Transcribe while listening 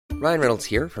Ryan Reynolds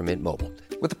here from Mint Mobile.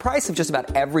 With the price of just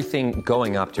about everything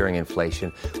going up during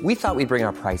inflation, we thought we'd bring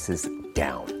our prices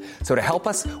down. So to help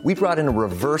us, we brought in a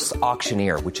reverse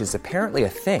auctioneer, which is apparently a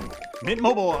thing. Mint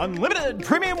Mobile Unlimited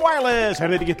Premium Wireless. How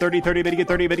to get 30, 30, bit to get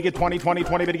 30, bit to get 20, 20,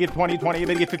 20, bit to get 20, 20,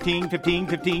 bit to get 15, 15,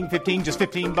 15, 15, just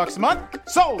 $15 a month?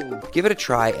 Sold! Give it a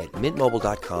try at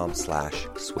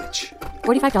mintmobile.com/switch.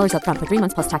 $45 up front for 3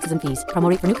 months plus taxes and fees. Promo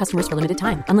rate for new customers for limited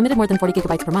time. Unlimited more than 40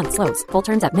 gigabytes per month. Slows full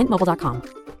terms at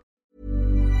mintmobile.com.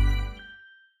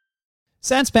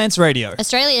 Sans Pants Radio,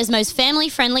 Australia's most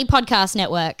family-friendly podcast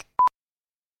network.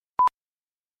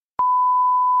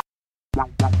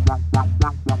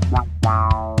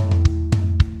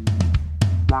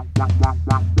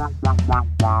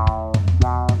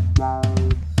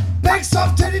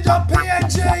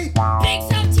 BigSoftTitty.png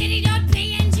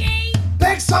BigSoftTitty.png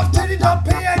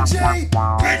BigSoftTitty.png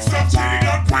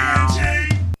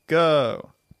BigSoftTitty.png Go.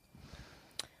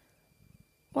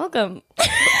 Welcome.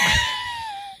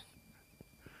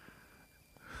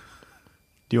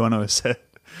 Do you want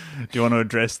to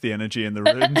address the energy in the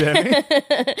room, Demi?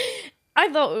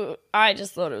 I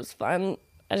just thought it was fun.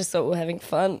 I just thought we were having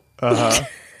fun. Uh-huh.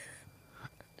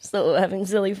 Just thought we were having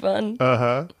silly fun.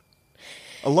 Uh-huh.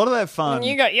 A lot of that fun.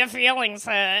 You got your feelings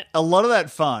hurt. A lot of that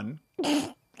fun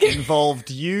involved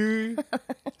you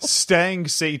staying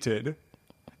seated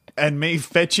and me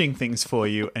fetching things for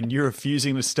you and you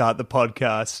refusing to start the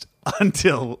podcast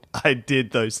until I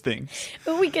did those things.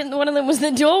 But one of them was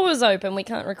the door was open. We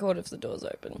can't record if the door's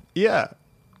open. Yeah.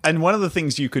 And one of the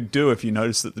things you could do if you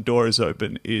notice that the door is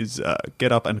open is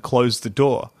get up and close the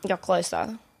door. You're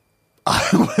closer.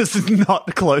 I was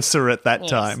not closer at that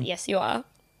time. Yes, you are.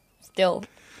 Still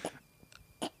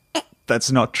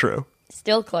That's not true.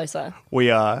 Still closer.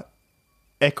 We are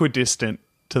equidistant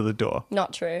to the door.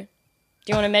 Not true.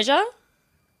 Do you want to measure?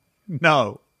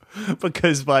 No,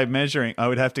 because by measuring, I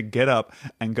would have to get up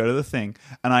and go to the thing.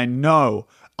 And I know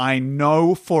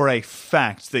for a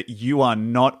fact that you are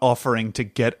not offering to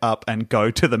get up and go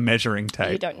to the measuring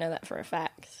tape. You don't know that for a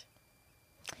fact.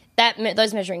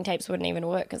 Those measuring tapes wouldn't even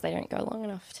work because they don't go long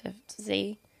enough to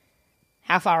see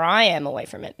how far I am away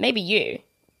from it. Maybe you,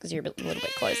 because you're a little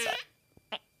bit closer.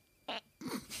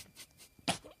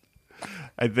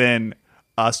 I then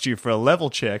asked you for a level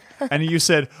check, and you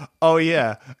said, oh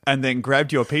yeah, and then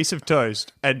grabbed your piece of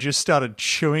toast and just started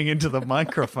chewing into the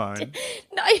microphone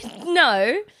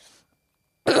No.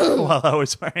 while I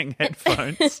was wearing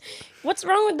headphones. What's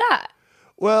wrong with that?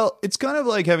 Well, it's kind of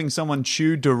like having someone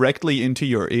chew directly into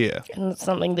your ear. And it's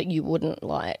something that you wouldn't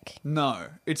like. No,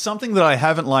 it's something that I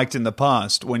haven't liked in the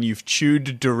past when you've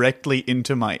chewed directly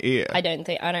into my ear. I don't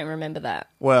remember that.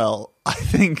 Well, I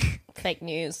think... Fake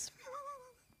news.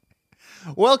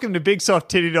 Welcome to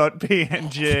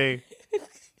BigSoftTitty.png,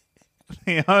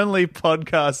 the only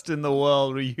podcast in the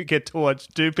world where you get to watch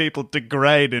two people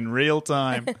degrade in real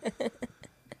time.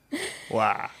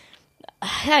 Wow.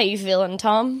 How you feeling,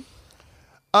 Tom?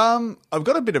 I've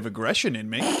got a bit of aggression in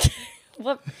me.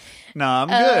 What? No, I'm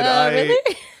good.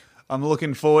 Really? I'm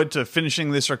looking forward to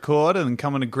finishing this record and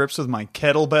coming to grips with my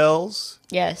kettlebells.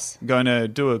 Yes. I'm going to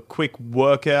do a quick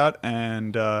workout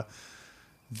and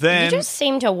then... You just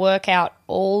seem to work out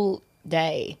all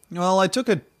day. Well, I took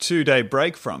a 2-day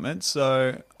break from it,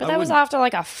 so... But that was after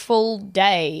like a full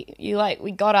day.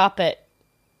 We got up at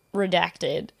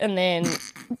redacted and then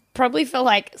probably for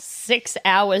like 6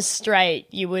 hours straight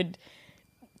you would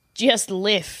just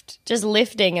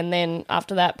lifting, and then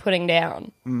after that putting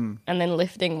down and then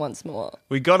lifting once more.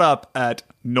 We got up at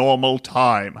normal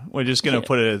time. We're just going to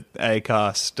put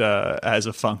Acast as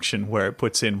a function where it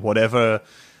puts in whatever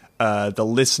the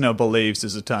listener believes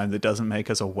is a time that doesn't make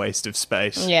us a waste of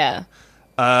space. Yeah.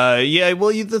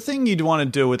 The thing you'd want to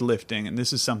do with lifting, and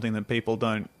this is something that people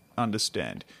don't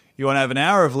understand, you want to have an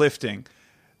hour of lifting,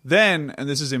 then, and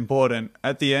this is important,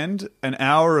 at the end, an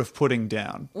hour of putting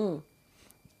down.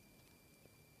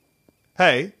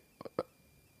 Hey,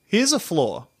 here's a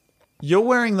flaw. You're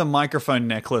wearing the microphone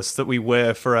necklace that we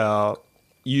wear for our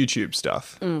YouTube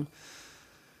stuff.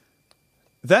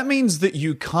 That means that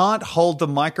you can't hold the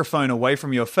microphone away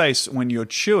from your face when you're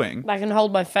chewing. I can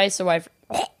hold my face away from...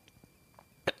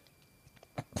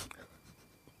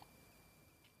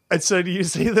 And so do you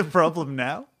see the problem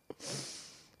now?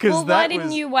 Well, why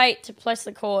didn't you wait to press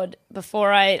the cord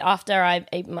after I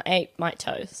ate my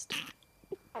toast?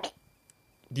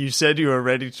 You said you were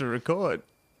ready to record.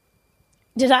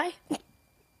 Did I?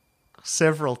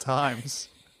 Several times.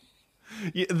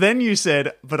 Then you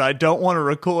said, but I don't want to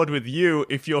record with you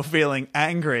if you're feeling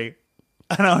angry.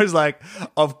 And I was like,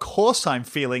 of course I'm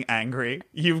feeling angry.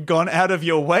 You've gone out of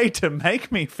your way to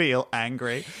make me feel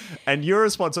angry. And your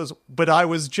response was, but I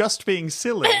was just being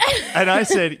silly. And I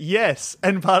said, yes.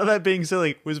 And part of that being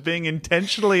silly was being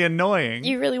intentionally annoying.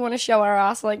 You really want to show our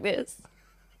ass like this?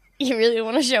 You really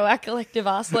want to show our collective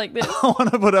ass like this? I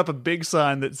want to put up a big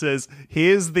sign that says,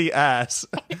 here's the ass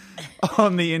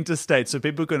on the interstate so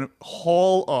people can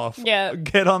haul off,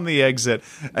 get on the exit,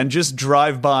 and just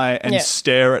drive by and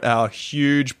stare at our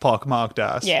huge pockmarked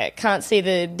ass. Yeah, can't see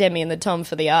the Demi and the Tom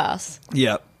for the ass.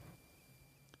 Yep.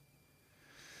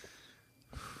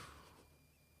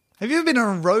 Have you ever been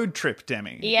on a road trip,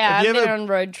 Demi? Yeah, I've been on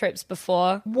road trips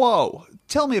before. Whoa.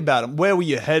 Tell me about them. Where were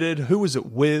you headed? Who was it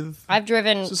with? I've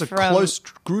driven Is this a close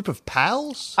group of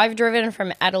pals? I've driven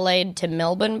from Adelaide to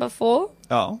Melbourne before.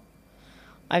 Oh.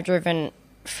 I've driven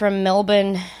from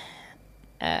Melbourne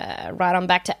right on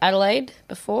back to Adelaide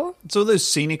before. So those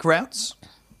scenic routes?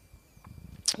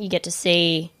 You get to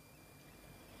see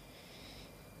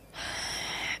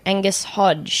Angus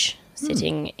Hodge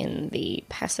sitting in the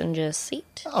passenger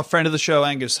seat. A friend of the show,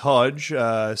 Angus Hodge,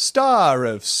 star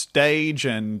of Stage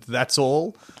and That's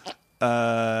All.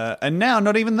 And now,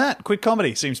 not even that. Quick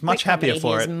Comedy seems much happier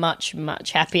for it. He's much,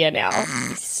 much happier now.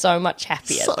 He's so much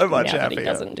happier. So much now that happier. he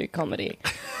doesn't do comedy.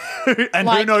 And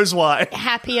who knows why?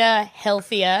 Happier,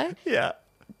 healthier. Yeah.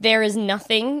 There is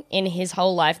nothing in his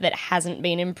whole life that hasn't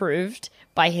been improved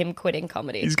by him quitting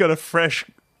comedy. He's got a fresh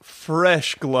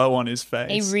glow on his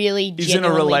face. He really He's in a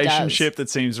genuinely relationship that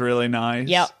seems really nice.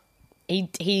 Yep.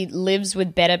 He lives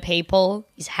with better people.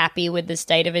 He's happy with the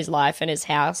state of his life and his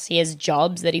house. He has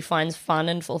jobs that he finds fun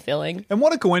and fulfilling. And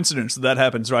what a coincidence that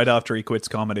happens right after he quits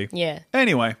comedy. Yeah.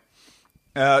 Anyway,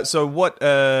 so what...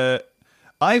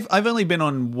 I've only been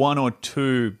on one or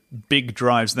two big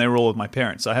drives, and they were all with my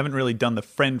parents. I haven't really done the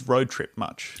friend road trip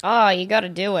much. Oh, you got to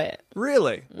do it.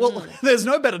 Really? Well, there's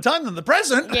no better time than the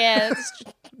present. Yeah.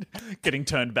 Getting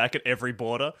turned back at every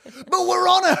border. But we're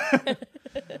on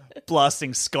it!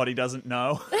 Blasting Scotty doesn't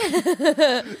know.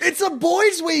 It's a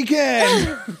boys'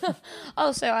 weekend!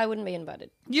 Oh, so I wouldn't be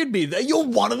invited. You'd be there. You're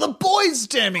one of the boys,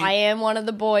 Demi! I am one of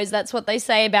the boys. That's what they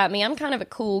say about me. I'm kind of a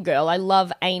cool girl. I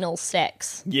love anal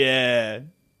sex. Yeah.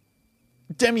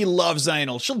 Demi loves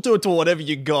anal. She'll do it to whatever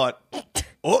you got.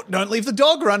 Oh, don't leave the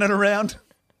dog running around.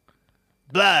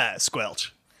 Blah,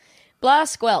 squelch. Blah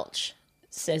squelch,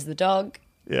 says the dog,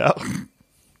 Yeah.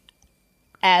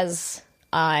 as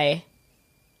I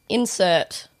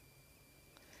insert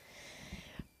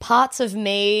parts of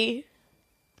me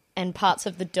and parts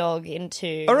of the dog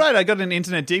into... All right, I got an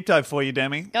internet deep dive for you,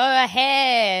 Demi. Go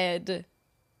ahead.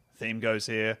 Theme goes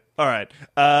here. All right.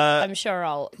 I'm sure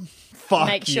I'll Fuck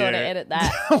make sure you. to edit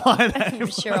that. I'm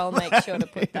sure I'll make sure to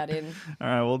put that in. All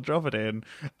right, we'll drop it in.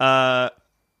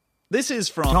 This is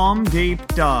from Tom Deep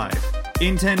Dive.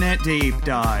 Internet Deep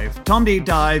Dive. Tom Deep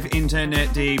Dive,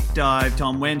 Internet Deep Dive.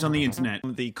 Tom went on the internet.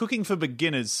 The Cooking for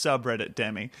Beginners subreddit,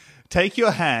 Demi. Take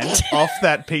your hand off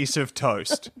that piece of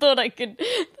toast. Thought I could do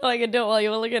it while you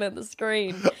were looking at the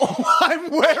screen. Oh,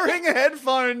 I'm wearing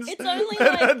headphones It's only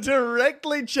that like- are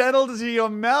directly channeled to your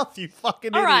mouth, you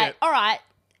fucking All idiot.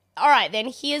 right, then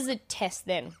here's a test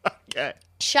then. Okay.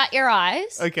 Shut your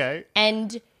eyes. Okay.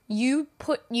 And you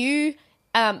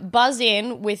buzz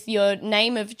in with your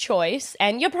name of choice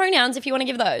and your pronouns if you want to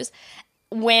give those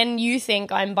when you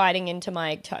think I'm biting into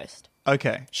my toast.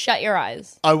 Okay. Shut your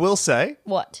eyes. I will say,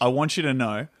 What? I want you to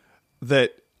know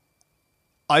that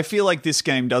I feel like this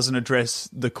game doesn't address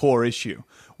the core issue,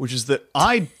 which is that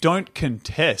I don't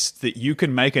contest that you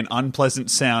can make an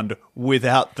unpleasant sound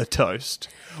without the toast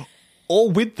or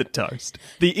with the toast.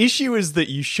 The issue is that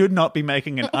you should not be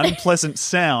making an unpleasant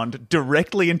sound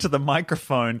directly into the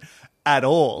microphone at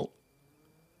all.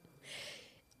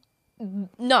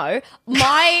 No.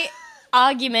 My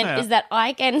argument is that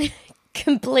I can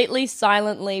completely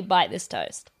silently bite this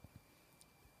toast.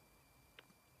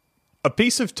 A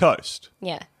piece of toast,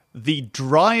 Yeah. the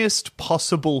driest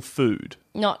possible food.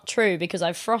 Not true because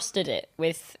I've frosted it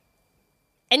with...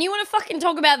 And you want to fucking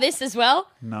talk about this as well?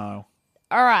 No.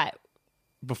 All right.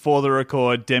 Before the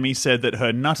record, Demi said that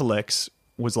her Nuttelex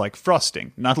was like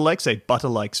frosting. Nuttelex, a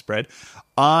butter-like spread.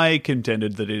 I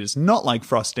contended that it is not like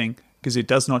frosting because it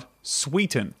does not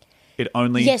sweeten. It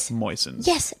only moistens.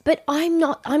 Yes, but I'm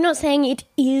not saying it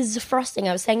is frosting.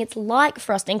 I was saying it's like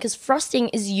frosting because frosting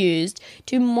is used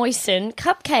to moisten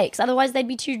cupcakes. Otherwise, they'd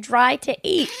be too dry to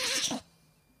eat.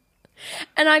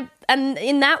 And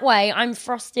in that way, I'm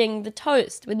frosting the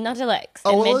toast with Nuttelex.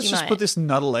 Oh, and well, let's just Vegemite. put this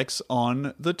Nuttelex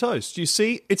on the toast. You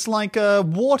see, it's like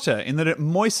water in that it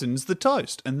moistens the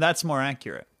toast, and that's more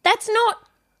accurate. That's not.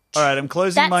 All right, I'm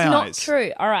closing my eyes. That's not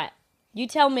true. All right, you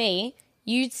tell me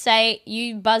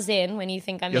You buzz in when you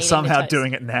think I'm You're eating somehow the toast.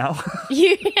 doing it now.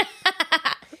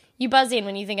 You buzz in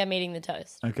when you think I'm eating the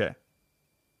toast. Okay.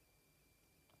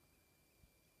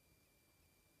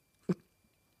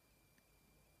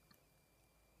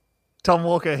 Tom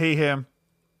Walker, he, him.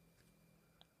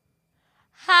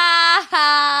 Ha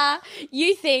ha!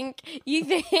 You think,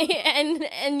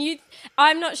 and you.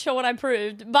 I'm not sure what I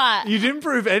proved, but You didn't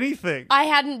prove anything. I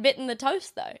hadn't bitten the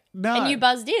toast though. No. And you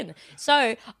buzzed in.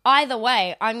 So either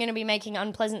way, I'm going to be making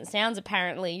unpleasant sounds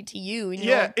apparently to you. In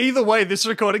Yeah, either way, this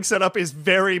recording setup is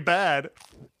very bad.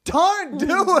 Don't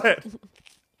do it!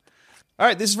 All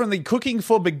right, this is from the Cooking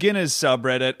for Beginners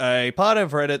subreddit, a part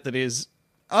of Reddit that is,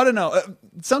 I don't know,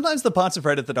 sometimes the parts of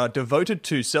Reddit that are devoted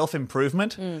to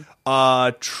self-improvement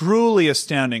are truly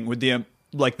astounding with the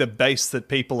the base that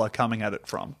people are coming at it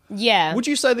from. Yeah. Would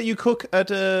you say that you cook at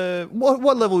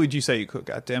what level would you say you cook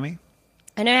at, Demi?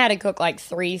 I know how to cook like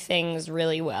 3 things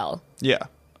really well. Yeah.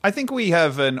 I think we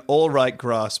have an all right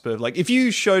grasp of, if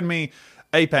you showed me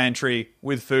a pantry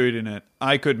with food in it,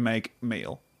 I could make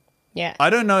meal. Yeah. I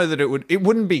don't know that it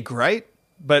wouldn't be great,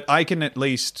 but I can at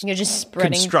least You're just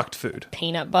spreading construct food.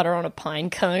 peanut butter on a pine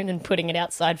cone and putting it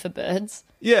outside for birds.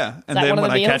 Yeah, and that then one of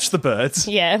when the I meals? catch the birds,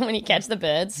 Yeah, when you catch the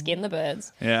birds, skin the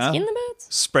birds. Yeah. Skin the birds?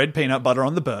 spread peanut butter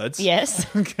on the birds. Yes.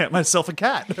 Get myself a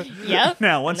cat. Yep.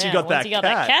 Now, once you got that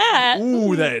cat, cat.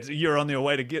 ooh, you're on your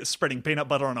way to get spreading peanut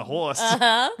butter on a horse.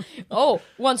 Oh,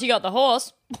 once you got the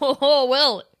horse, oh,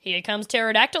 well, here comes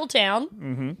Pterodactyl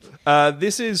Town.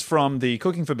 This is from the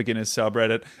Cooking for Beginners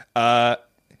subreddit.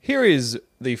 Here is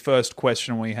the first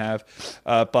question we have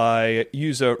by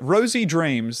user Rosie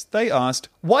Dreams. They asked,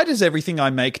 "Why does everything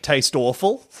I make taste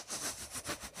awful?"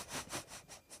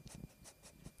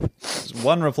 There's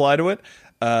one reply to it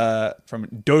from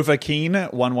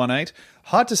Dovakeen118.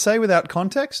 "Hard to say without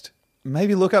context.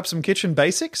 Maybe look up some kitchen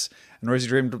basics."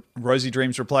 And Rosie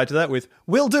Dreams replied to that with,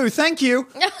 "Will do, thank you."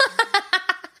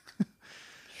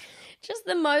 Just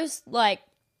the most,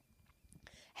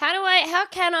 how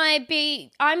can I be,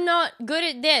 I'm not good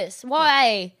at this.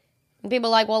 Why? And people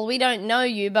are like, well, we don't know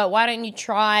you, but why don't you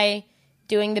try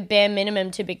doing the bare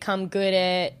minimum to become good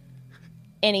at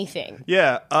anything?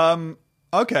 Yeah,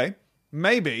 okay.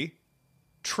 Maybe.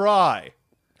 Try.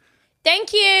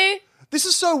 Thank you. This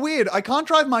is so weird. I can't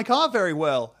drive my car very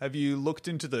well. Have you looked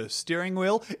into the steering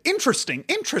wheel? Interesting.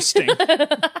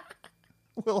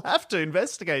 We'll have to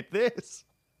investigate this.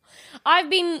 I've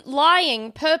been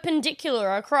lying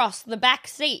perpendicular across the back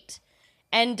seat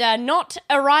and not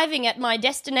arriving at my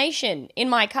destination in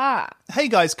my car. Hey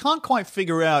guys, can't quite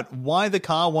figure out why the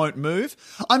car won't move.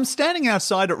 I'm standing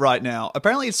outside it right now.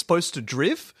 Apparently it's supposed to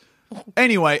drift.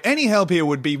 Anyway, any help here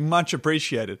would be much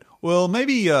appreciated. Well,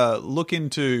 maybe look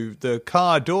into the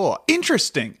car door.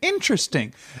 Interesting.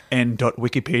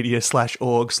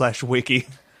 n.wikipedia.org/wiki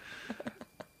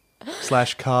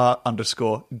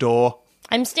 /car_door.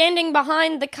 I'm standing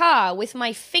behind the car with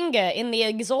my finger in the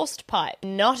exhaust pipe.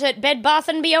 Not at Bed Bath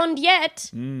 & Beyond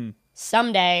yet.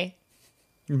 Someday.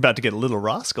 I'm about to get little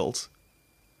rascals.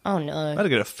 Oh, no. About to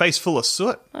get a face full of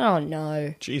soot. Oh,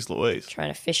 no. Jeez Louise.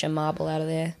 Trying to fish a marble out of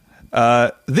there.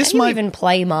 This How do you might even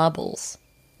play marbles?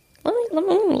 Let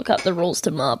me look up the rules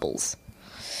to marbles.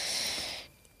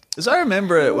 As I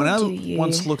remember it, when I do you?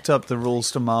 once looked up the rules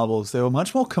to marbles, they were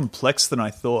much more complex than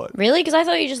I thought. Really? Because I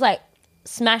thought you just,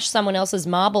 smash someone else's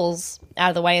marbles out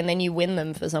of the way and then you win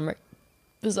them for some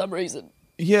reason.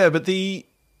 Yeah, but the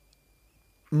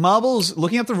marbles,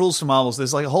 looking up the rules to marbles,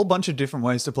 there's a whole bunch of different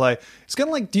ways to play. It's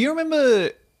kind of do you remember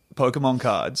Pokemon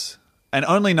cards? And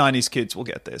only 90s kids will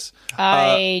get this.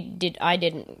 I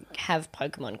didn't have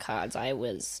Pokemon cards. I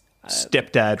was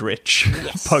Stepdad rich.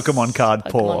 yes, Pokemon card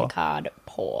poor. Pokemon card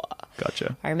poor.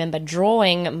 Gotcha. I remember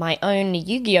drawing my own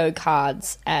Yu-Gi-Oh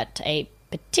cards at a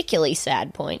particularly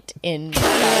sad point in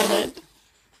childhood.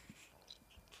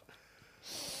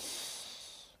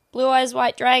 Blue Eyes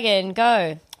White Dragon,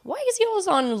 go. Why is yours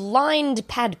on lined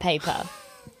pad paper?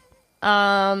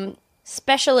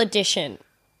 Special edition.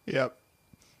 Yep.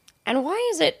 And why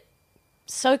is it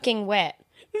soaking wet?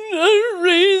 No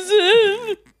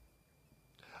reason.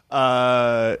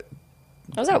 What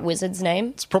was that wizard's name?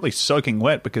 It's probably soaking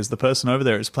wet because the person over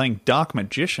there is playing Dark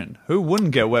Magician. Who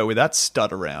wouldn't get wet with that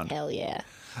stud around? Hell yeah.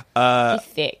 He's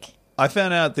thick. I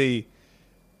found out the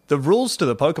rules to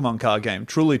the Pokemon card game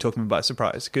truly took me by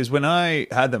surprise because when I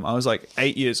had them, I was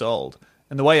 8 years old.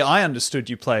 And the way I understood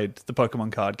you played the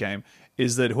Pokemon card game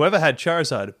is that whoever had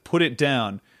Charizard put it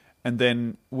down and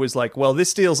then was well,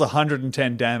 this deals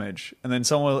 110 damage. And then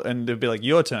and it'd be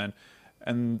your turn.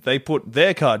 And they put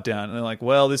their card down and they're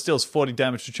well, this deals 40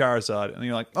 damage to Charizard. And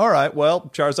you're all right,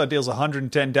 well, Charizard deals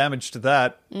 110 damage to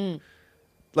that.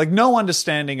 Like, no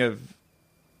understanding of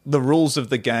the rules of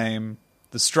the game,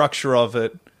 the structure of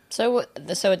it. So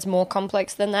it's more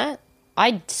complex than that?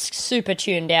 I super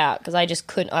tuned out because I just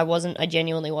couldn't. I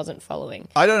genuinely wasn't following.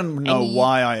 I don't know And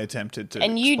why I attempted to.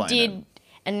 And you explain did, it.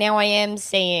 and now I am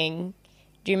seeing.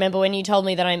 Do you remember when you told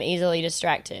me that I'm easily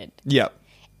distracted? Yep.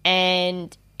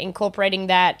 And incorporating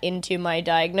that into my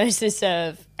diagnosis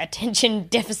of attention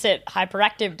deficit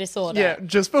hyperactive disorder. Yeah,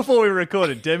 just before we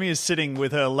recorded, Demi is sitting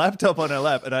with her laptop on her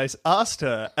lap, and I asked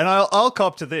her, and I'll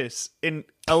cop to this in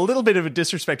a little bit of a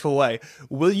disrespectful way.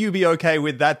 Will you be okay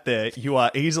with that there? You are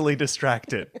easily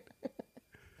distracted.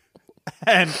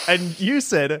 and you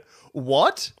said,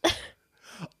 what?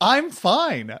 I'm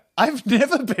fine. I've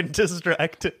never been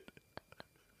distracted.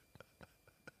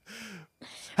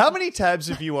 How many tabs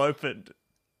have you opened?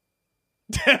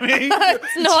 Demi?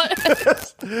 It's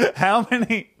not. How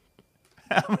many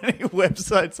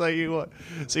websites are you on?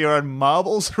 So you're on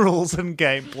Marbles, Rules, and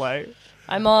Gameplay.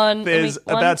 I'm on. There's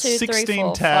about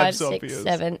 16 tabs, 5, 6, obvious.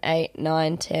 7, 8,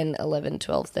 9, 10, 11,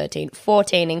 12, 13,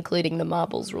 14, including the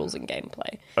Marbles, Rules, and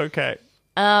Gameplay. Okay.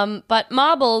 But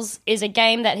Marbles is a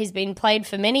game that has been played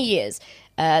for many years.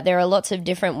 There are lots of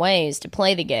different ways to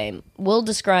play the game. We'll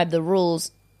describe the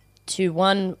rules to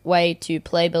one way to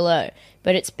play below,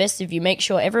 but it's best if you make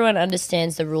sure everyone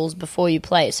understands the rules before you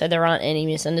play so there aren't any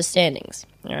misunderstandings.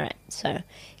 Alright, so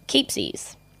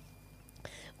keepsies.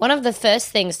 One of the first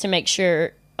things to make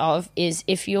sure of is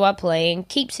if you are playing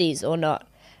keepsies or not.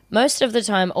 Most of the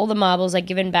time, all the marbles are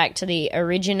given back to the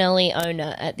originally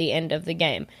owner at the end of the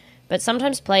game, but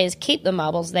sometimes players keep the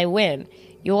marbles they win.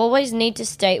 You always need to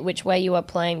state which way you are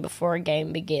playing before a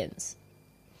game begins.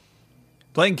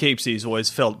 Playing keepsies always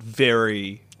felt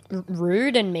very...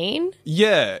 Rude and mean?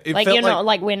 Yeah. It Like, felt you're not,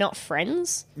 like, we're not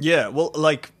friends? Yeah, well,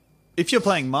 like, if you're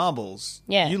playing marbles,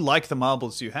 Yeah. you like the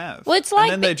marbles you have. Well, it's like...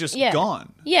 And then they're just yeah.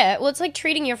 gone. Yeah, well, it's like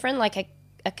treating your friend like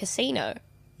a casino.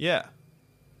 Yeah.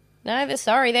 No,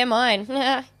 they're mine.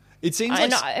 It seems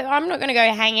like... I'm not going to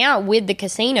go hang out with the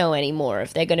casino anymore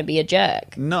if they're going to be a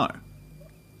jerk. No.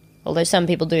 Although some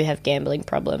people do have gambling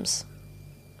problems.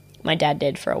 My dad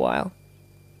did for a while.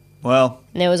 Well...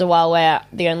 And there was a while where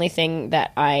the only thing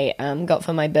that I got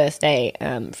for my birthday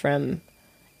from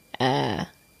Dad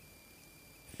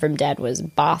was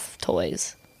bath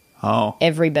toys. Oh.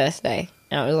 Every birthday.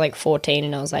 And I was like 14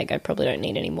 and I was like, I probably don't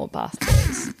need any more bath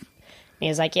toys. And he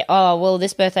was like, yeah, oh, well,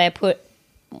 this birthday I put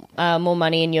more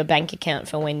money in your bank account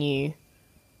for when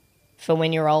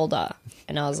you're older.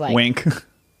 And I was like, Wink.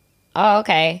 oh,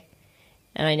 okay.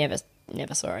 And I never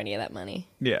saw any of that money.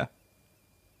 Yeah.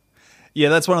 Yeah,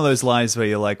 that's one of those lies where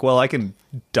you're like, well, I can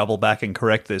double back and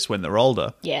correct this when they're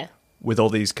older. Yeah. With all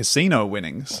these casino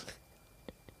winnings.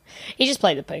 He just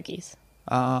played the pokies.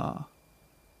 Ah.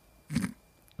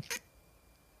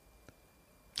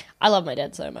 I love my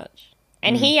dad so much.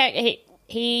 And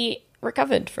he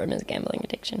recovered from his gambling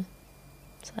addiction.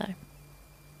 So it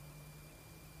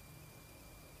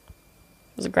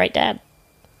was a great dad.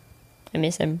 I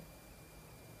miss him.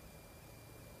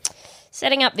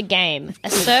 Setting up the game.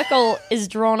 A circle is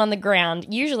drawn on the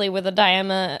ground, usually with a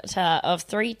diameter of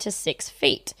 3 to 6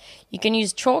 feet. You can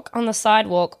use chalk on the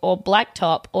sidewalk or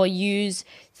blacktop, or use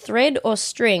thread or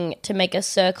string to make a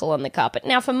circle on the carpet.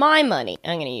 Now, for my money,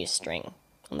 I'm going to use string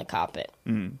on the carpet.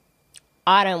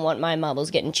 I don't want my marbles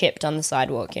getting chipped on the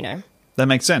sidewalk, you know. That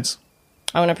makes sense.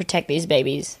 I want to protect these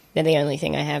babies. They're the only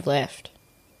thing I have left.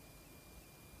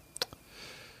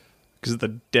 Because of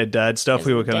the dead dad stuff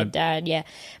we were kind of... Dead dad, yeah.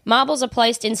 Marbles are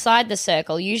placed inside the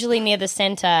circle, usually near the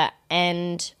center,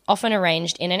 and often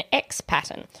arranged in an X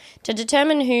pattern. To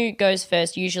determine who goes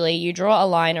first, usually you draw a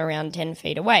line around 10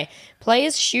 feet away.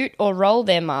 Players shoot or roll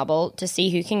their marble to see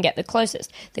who can get the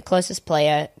closest. The closest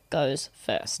player goes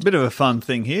first. Bit of a fun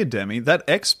thing here, Demi. That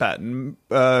X pattern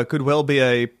could well be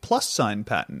a plus sign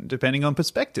pattern, depending on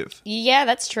perspective. Yeah,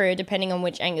 that's true, depending on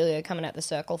which angle you're coming at the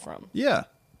circle from. Yeah.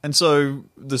 And so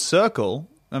the circle,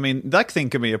 I mean, that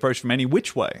thing can be approached from any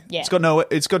which way. Yeah.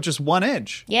 It's got just one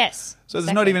edge. Yes. So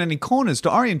there's not even any corners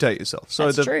to orientate yourself. So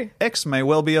That's the true. X may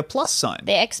well be a plus sign.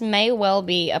 The X may well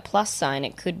be a plus sign.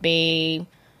 It could be,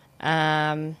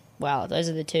 well, those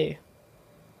are the two.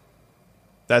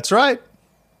 That's right.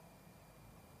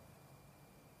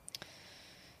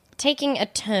 Taking a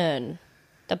turn.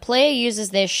 The player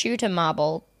uses their shooter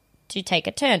marble to take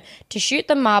a turn. To shoot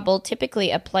the marble,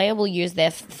 typically a player will use their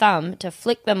thumb to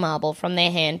flick the marble from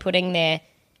their hand, putting their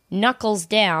knuckles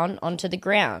down onto the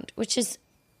ground, which is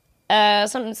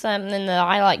something that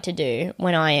I like to do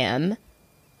when I am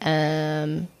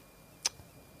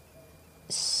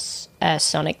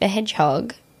Sonic the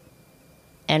Hedgehog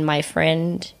and my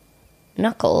friend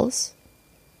Knuckles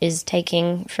is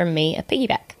taking from me a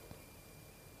piggyback.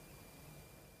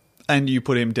 And you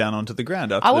put him down onto the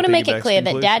ground. I want to make it clear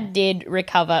that Dad did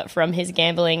recover from his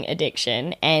gambling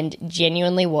addiction and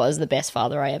genuinely was the best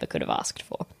father I ever could have asked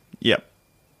for. Yep.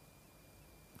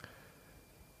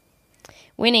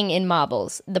 Winning in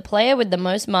marbles. The player with the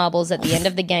most marbles at the end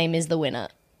of the game is the winner.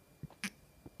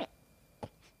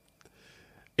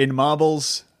 In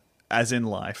marbles, as in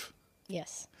life.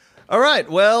 Yes. All right,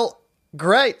 well,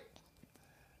 great.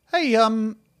 Hey,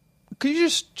 could you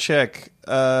just check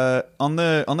on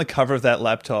the cover of that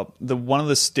laptop, one of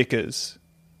the stickers?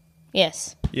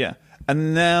 Yes. Yeah.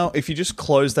 And now, if you just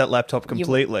close that laptop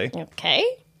completely, Okay.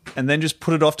 and then just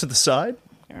put it off to the side.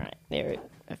 All right. There.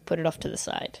 I've put it off to the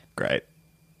side. Great.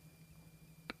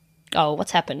 Oh,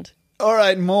 what's happened? All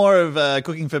right, more of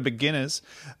cooking for beginners.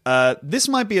 This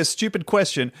might be a stupid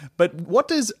question, but what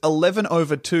does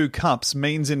 11/2 cups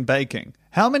means in baking?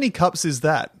 How many cups is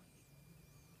that?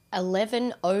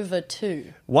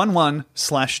 11/2.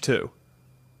 1/2.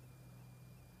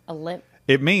 11.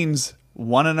 It means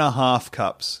 1.5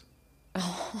 cups.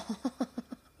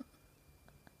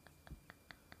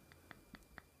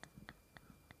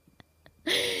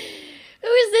 Who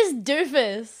is this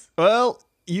doofus? Well,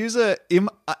 user Im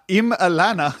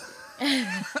Alana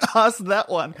asked that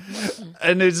one.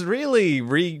 And it's really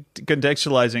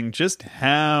recontextualizing just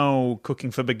how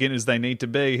cooking for beginners they need to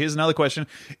be. Here's another question.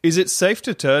 Is it safe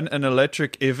to turn an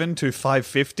electric oven to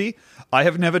 550? I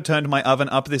have never turned my oven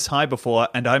up this high before,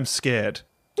 and I'm scared.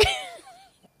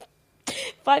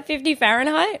 550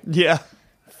 Fahrenheit? Yeah.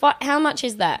 How much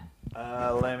is that?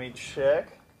 Let me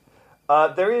check.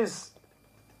 There is...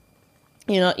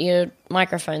 Your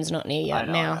microphone's not near your I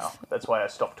know. mouth. That's why I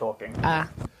stopped talking.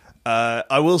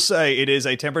 I will say it is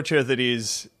a temperature that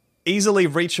is easily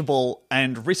reachable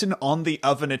and written on the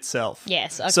oven itself.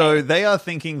 Yes, okay. So they are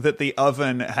thinking that the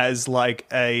oven has like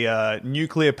a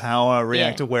nuclear power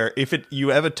reactor where if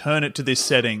you ever turn it to this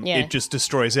setting, it just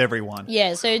destroys everyone.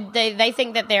 Yeah, so they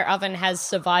think that their oven has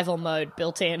survival mode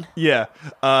built in. Yeah.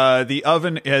 The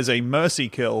oven has a mercy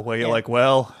kill where you're like,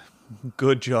 well,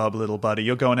 good job, little buddy.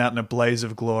 You're going out in a blaze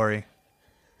of glory.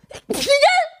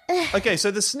 Okay,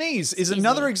 so the sneeze is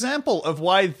another example of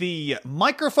why the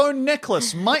microphone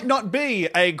necklace might not be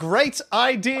a great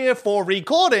idea for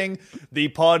recording the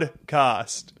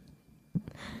podcast.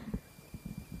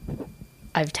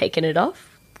 I've taken it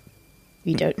off.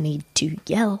 You don't need to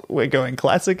yell. We're going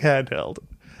classic handheld.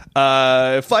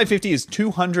 550 is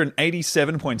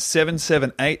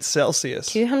 287.778 Celsius.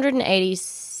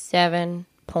 287.87.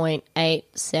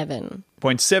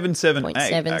 0.778,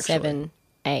 actually.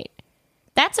 778.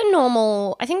 That's a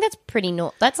normal. I think that's pretty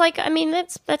normal. That's like. I mean,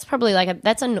 that's probably like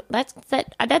that's a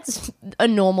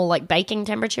normal like baking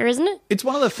temperature, isn't it? It's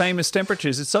one of the famous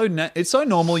temperatures. It's so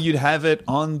normal you'd have it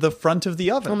on the front of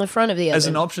the oven. On the front of the oven. As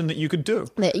an option that you could do.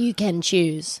 That you can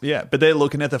choose. Yeah, but they're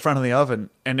looking at the front of the oven,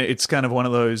 and it's kind of one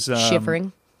of those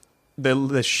Shivering.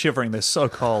 They're shivering. They're so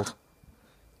cold.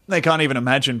 They can't even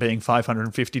imagine being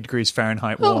 550 degrees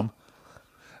Fahrenheit warm.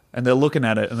 And they're looking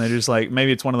at it, and they're just like,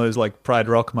 maybe it's one of those like Pride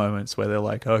Rock moments where they're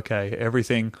like, okay,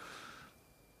 everything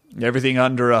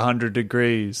under 100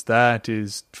 degrees, that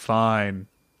is fine,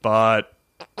 but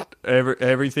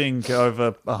everything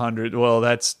over 100,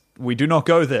 well, we do not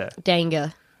go there.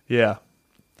 Danger. Yeah.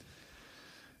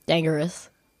 Dangerous.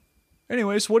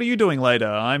 Anyways, what are you doing later?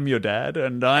 I'm your dad,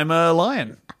 and I'm a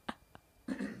lion.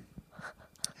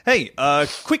 Hey,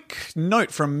 quick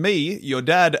note from me, your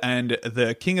dad, and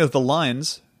the king of the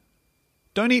lions.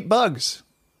 Don't eat bugs.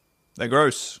 They're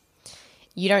gross.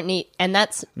 You don't need, and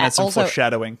that's some also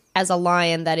foreshadowing. As a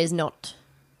lion, that is not.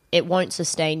 It won't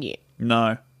sustain you.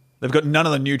 No, they've got none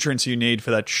of the nutrients you need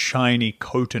for that shiny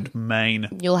coat and mane.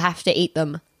 You'll have to eat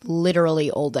them literally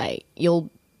all day. You'll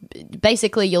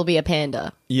be a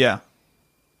panda. Yeah,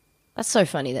 that's so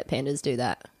funny that pandas do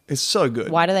that. It's so good.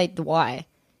 Why do they? Why?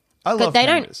 I love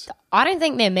pandas. I don't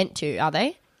think they're meant to. Are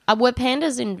they? Were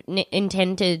pandas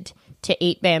intended to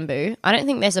eat bamboo? I don't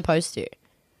think they're supposed to,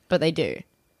 but they do.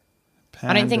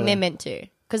 I don't think they're meant to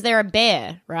because they're a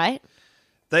bear, right?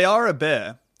 They are a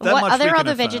bear. Are there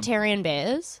other vegetarian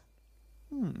bears?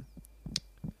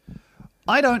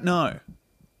 I don't know.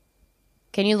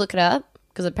 Can you look it up?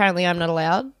 Because apparently I'm not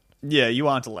allowed. Yeah, you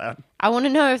aren't allowed. I want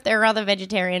to know if there are other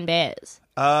vegetarian bears.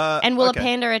 And will okay. a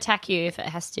panda attack you if it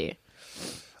has to?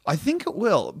 I think it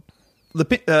will. I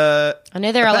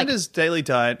know there are panda's daily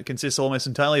diet consists almost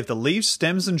entirely of the leaves,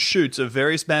 stems, and shoots of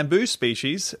various bamboo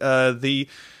species. They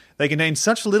contain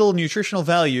such little nutritional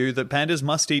value that pandas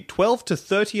must eat 12 to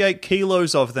 38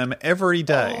 kilos of them every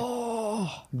day. Oh.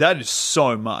 That is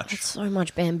so much. So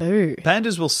much bamboo.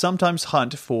 Pandas will sometimes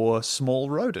hunt for small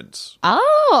rodents.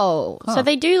 Oh, so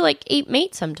they do like eat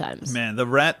meat sometimes. Man, the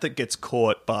rat that gets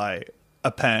caught by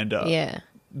a panda, Yeah.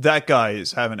 that guy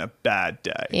is having a bad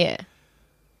day. Yeah.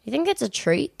 You think it's a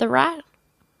treat, the rat?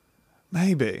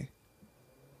 Maybe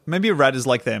a rat is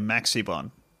like their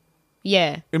maxibon.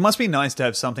 Yeah. It must be nice to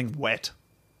have something wet.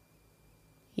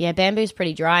 Yeah, bamboo's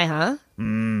pretty dry, huh?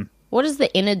 What is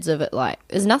the innards of it like?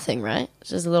 There's nothing, right?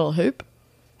 It's just a little hoop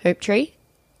tree.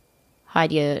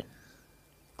 Hide your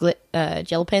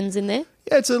gel pens in there.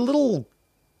 Yeah, it's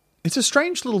a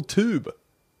strange little tube,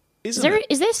 isn't it?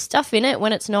 Is there stuff in it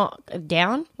when it's not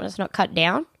down? When it's not cut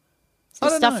down? Is there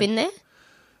I don't stuff know. in there?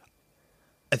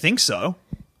 I think so.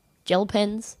 Gel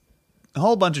pens? A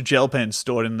whole bunch of gel pens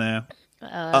stored in there.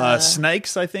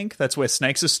 Snakes, I think. That's where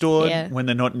snakes are stored Yeah. when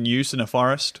they're not in use in a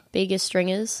forest. Bigger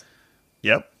stringers?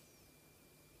 Yep.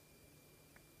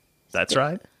 That's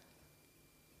right.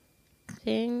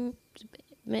 Thing,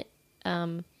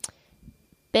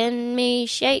 bend me,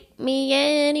 shape me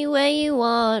any way you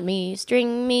want me,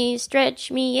 string me,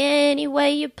 stretch me any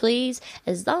way you please,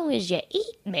 as long as you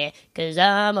eat me, 'cause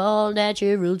I'm all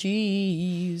natural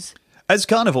cheese. As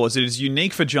carnivores, it is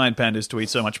unique for giant pandas to eat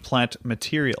so much plant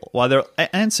material. While their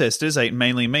ancestors ate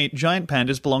mainly meat, giant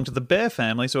pandas belong to the bear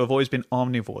family, so have always been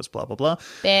omnivores, blah, blah, blah.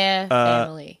 Bear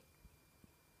family.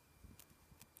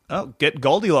 Oh, get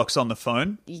Goldilocks on the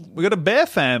phone. We got a bear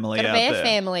family Got a out bear there.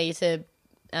 family to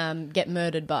get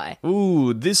murdered by.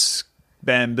 Ooh, this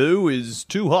bamboo is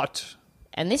too hot.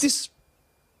 And this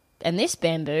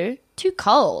bamboo, too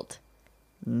cold.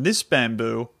 This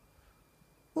bamboo,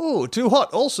 ooh, too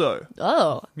hot also.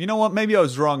 Oh. You know what? Maybe I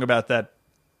was wrong about that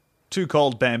too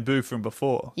cold bamboo from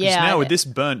before. 'Cause Yeah, now with this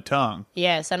burnt tongue.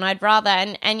 Yes, and I'd rather,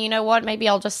 and you know what? Maybe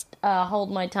I'll just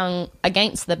hold my tongue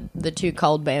against the too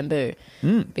cold bamboo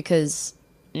because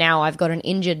now I've got an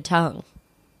injured tongue.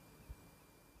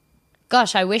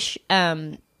 Gosh, I wish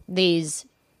these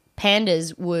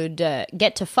pandas would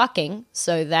get to fucking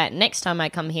so that next time I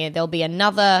come here, there'll be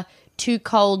another too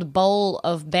cold bowl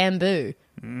of bamboo.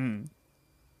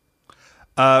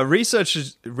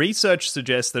 Research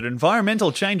suggests that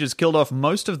environmental changes killed off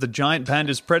most of the giant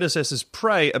panda's predecessors'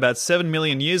 prey about 7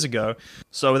 million years ago,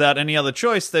 so without any other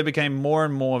choice, they became more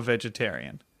and more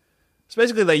vegetarian. So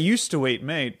basically, they used to eat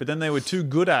meat, but then they were too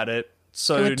good at it,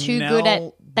 so They were too now good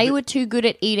at were too good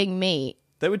at eating meat,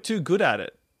 they were too good at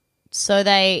it. so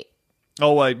they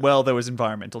Oh, wait, well, there was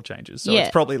environmental changes, so Yeah.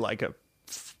 it's probably like I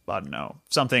don't know,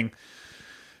 something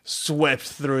swept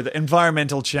through the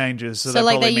environmental changes, so that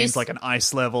like, probably they means used- like an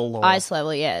ice level or... ice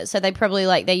level, yeah. So they probably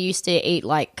they used to eat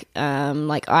like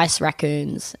ice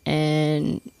raccoons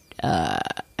and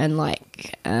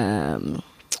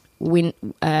wind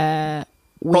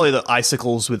Probably the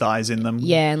icicles with eyes in them.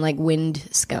 yeah, and like wind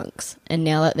skunks. And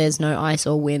now that there's no ice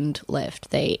or wind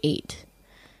left, they eat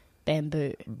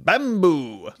bamboo.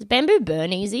 Bamboo. Does bamboo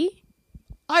burn easy?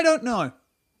 I don't know.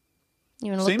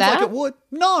 You want to look Seems that like up? it would.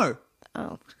 No.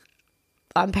 Oh,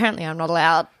 apparently I'm not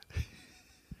allowed.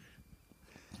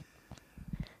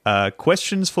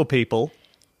 Questions for people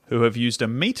who have used a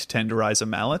meat tenderizer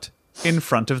mallet in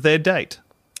front of their date.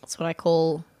 That's what I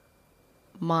call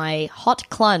my hot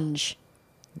clunge.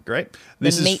 Great.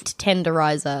 The meat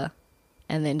tenderizer,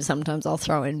 and then sometimes I'll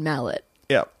throw in mallet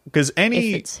Yeah, because if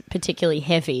it's particularly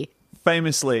heavy.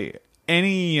 famously,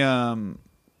 anything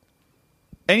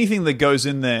that goes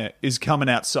in there is coming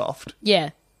out soft.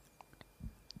 Yeah.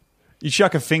 You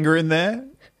chuck a finger in there,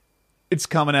 it's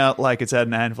coming out like it's had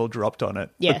an anvil dropped on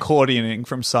it. Yeah. Accordioning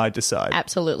from side to side.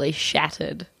 Absolutely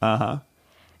shattered.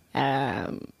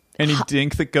 Any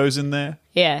dink that goes in there,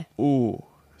 Yeah. ooh,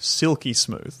 silky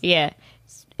smooth. Yeah.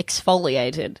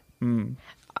 Exfoliated.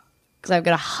 Because I've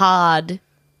got a hard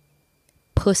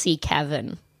pussy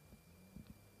cavern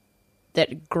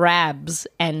that grabs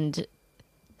and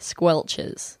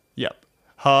squelches. Yep.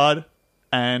 Hard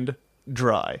and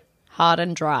dry. Hard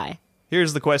and dry.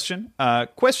 Here's the question.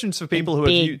 Questions for people who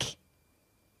Big.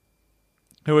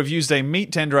 who have used a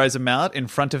meat tenderizer mallet in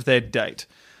front of their date.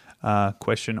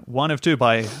 Question 1 of 2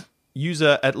 by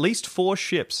user at least 4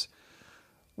 ships.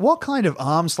 What kind of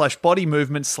arm/body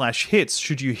movement/hits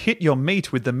should you hit your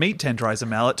meat with the meat tenderizer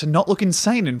mallet to not look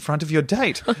insane in front of your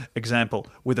date? Example,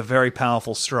 with a very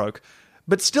powerful stroke,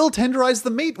 but still tenderize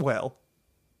the meat well.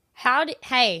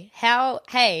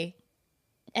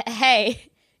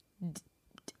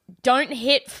 Don't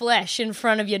hit flesh in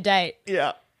front of your date.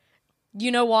 Yeah.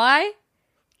 You know why?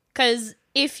 Because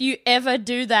if you ever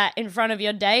do that in front of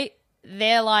your date,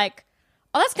 they're like,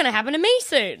 oh, that's going to happen to me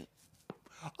soon.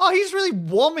 Oh, he's really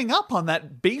warming up on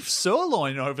that beef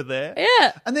sirloin over there.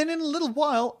 Yeah. And then in a little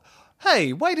while,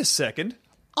 Hey, wait a second.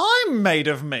 I'm made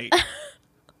of meat.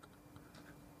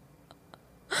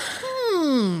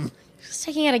 Just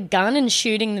taking out a gun and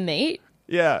shooting the meat.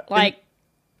 Yeah. Like,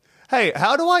 Hey,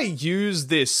 how do I use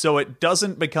this so it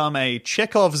doesn't become a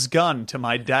Chekhov's gun to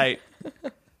my date?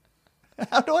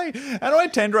 How do I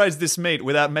tenderize this meat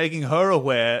without making her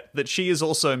aware that she is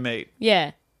also meat?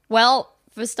 yeah. Well,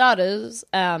 for starters,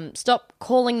 stop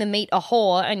calling the meat a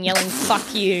whore and yelling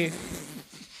 "fuck you"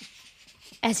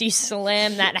 as you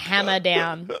slam that hammer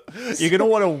down. You're going to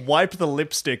want to wipe the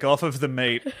lipstick off of the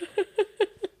meat.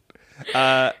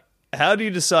 How do you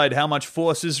decide how much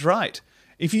force is right?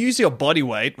 If you use your body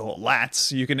weight, or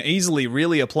lats, you can easily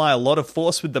really apply a lot of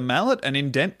force with the mallet and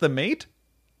indent the meat.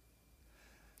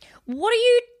 What are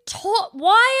you taught?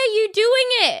 Why are you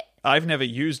doing it? I've never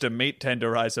used a meat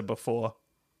tenderizer before.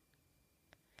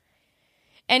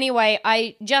 Anyway,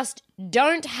 I just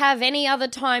don't have any other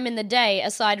time in the day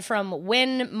aside from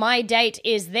when my date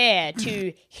is there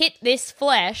to hit this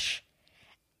flesh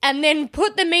and then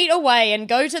put the meat away and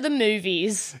go to the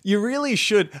movies. You really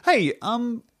should. Hey,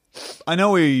 I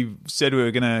know we said we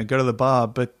were going to go to the bar,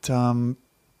 but do you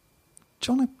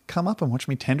want to come up and watch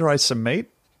me tenderize some meat?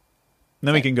 And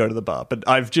then we can go to the bar. But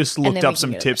I've just looked up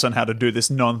some tips on how to do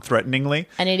this non-threateningly.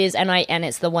 And it is, and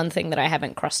it's the one thing that I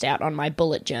haven't crossed out on my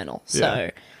bullet journal. So,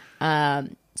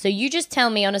 so you just tell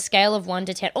me on a scale of 1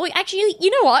 to 10. Oh, actually, you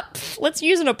know what? Let's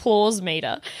use an applause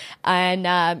meter,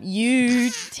 and you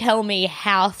tell me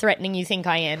how threatening you think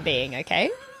I am being.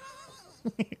 Okay?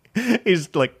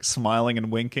 He's like smiling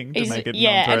and winking to make it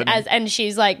non-threatening. and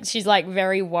she's like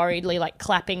very worriedly like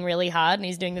clapping really hard, and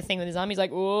he's doing the thing with his arm. He's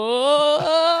like,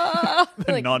 whoa,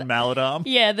 the like, non-mallet arm.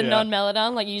 Yeah, the non-mallet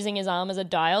arm, like using his arm as a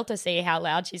dial to see how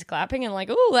loud she's clapping, and like,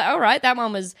 oh, all right, that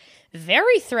one was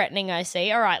very threatening. I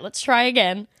see. All right, let's try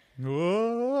again.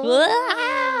 Whoa.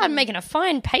 I'm making a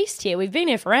fine paste here. We've been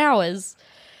here for hours.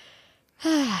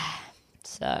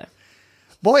 So,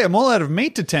 Boy, I'm all out of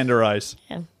meat to tenderize.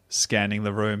 yeah. Scanning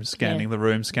the room, scanning the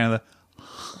room, scanning the...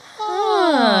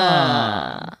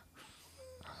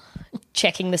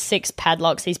 Checking the 6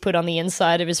 padlocks he's put on the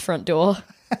inside of his front door.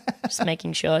 Just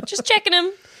making sure. Just checking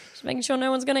him. Just making sure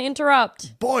no one's going to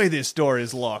interrupt. Boy, this door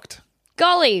is locked.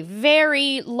 Golly,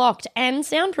 very locked and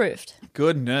soundproofed.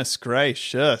 Goodness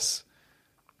gracious.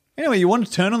 Anyway, you want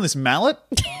to turn on this mallet?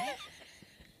 Would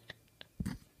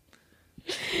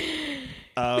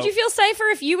you feel safer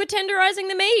if you were tenderizing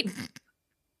the meat?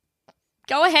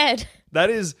 Go ahead. That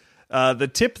is the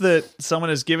tip that someone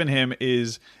has given him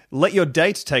is let your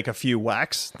date take a few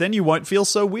whacks, then you won't feel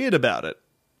so weird about it.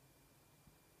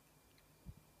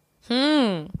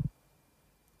 Kind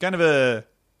of a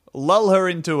lull her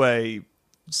into a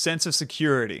sense of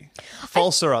security,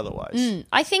 false or otherwise.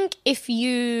 I think if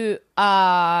you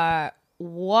are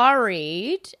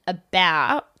worried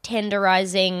about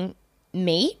tenderizing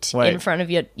meat Wait. in front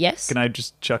of your... Yes? Can I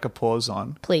just chuck a pause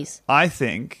on? Please. I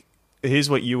think, here's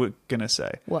what you were going to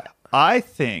say. What? I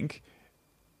think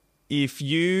if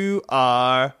you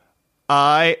are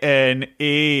INE,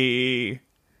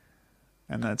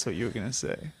 and that's what you were going to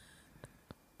say.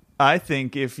 I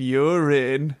think if you're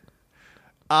in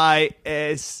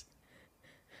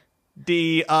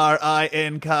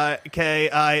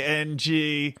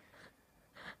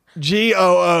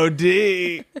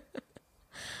ISDRINKINGGOOD.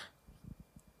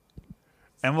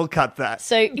 And we'll cut that.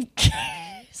 So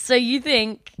you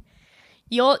think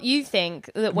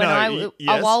that when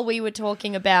yes. while we were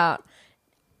talking about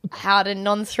how to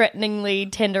non-threateningly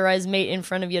tenderize meat in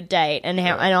front of your date and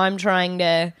how and I'm trying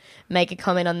to make a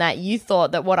comment on that, you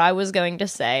thought that what I was going to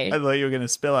say, I thought you were going to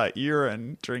spell out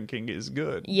urine drinking is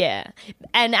good. yeah,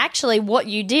 and actually what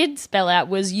you did spell out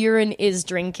was urine is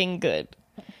drinking good.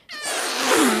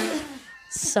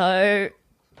 So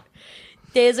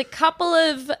there's a couple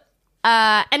of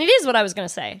and it is what I was going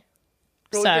to say.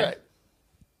 Really so great.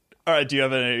 All right, do you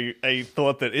have a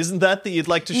thought that isn't that you'd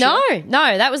like to share?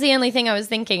 No, that was the only thing I was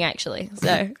thinking, actually.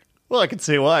 So, Well, I can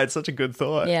see why. It's such a good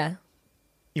thought. yeah.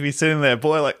 You'd be sitting there,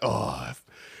 boy, like, oh,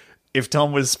 if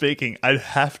Tom was speaking, I'd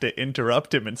have to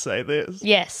interrupt him and say this.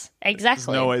 Yes, There's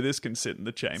exactly. no way this can sit in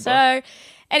the chamber. So,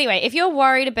 anyway, if you're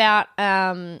worried about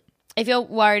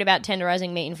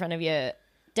tenderizing meat in front of your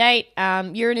date,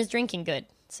 urine is drinking good.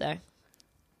 So,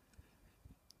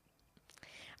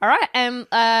 all right. Do you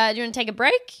want to take a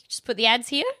break? Just put the ads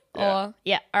here, Yeah. or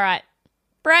yeah. All right,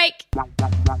 break.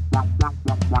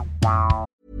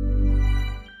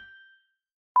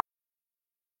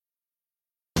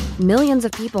 Millions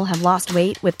of people have lost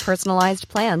weight with personalized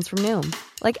plans from Noom.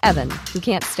 Like Evan, who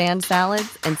can't stand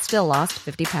salads and still lost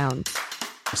 50 pounds.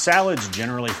 Salads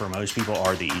generally for most people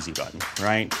are the easy button,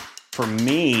 right? For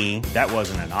me, that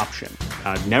wasn't an option.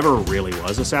 I never really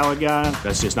was a salad guy.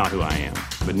 That's just not who I am.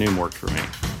 But Noom worked for me.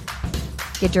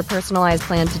 Get your personalized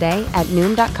plan today at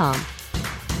Noom.com.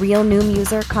 Real Noom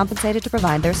user compensated to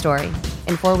provide their story.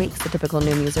 In 4 weeks, the typical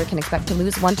Noom user can expect to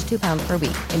lose 1 to 2 pounds per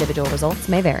week. Individual results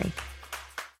may vary.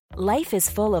 Life is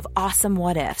full of awesome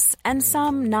what-ifs, and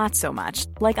some not so much,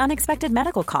 like unexpected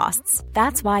medical costs.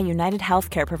 That's why United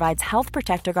Healthcare provides Health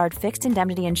Protector Guard fixed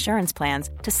indemnity insurance plans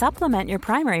to supplement your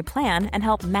primary plan and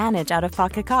help manage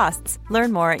out-of-pocket costs.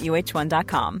 Learn more at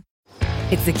uh1.com.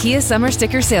 It's the Kia Summer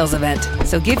Sticker Sales Event,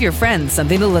 so give your friends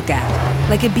something to look at.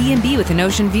 Like a B&B with an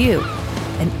ocean view,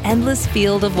 an endless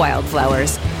field of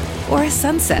wildflowers, or a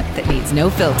sunset that needs no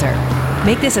filter.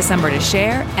 Make this a summer to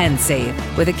share and save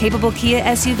with a capable Kia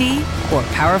SUV or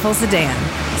powerful sedan.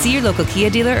 See your local Kia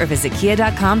dealer or visit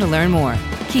kia.com to learn more.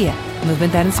 Kia,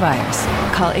 movement that inspires.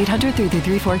 Call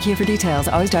 800-3334-KIA for details.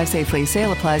 Always drive safely.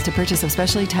 Sale applies to purchase of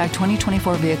specially tagged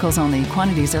 2024 vehicles only.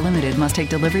 Quantities are limited. Must take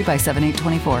delivery by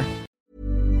 7/8/24.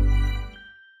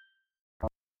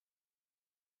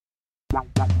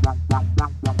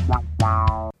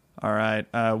 All right,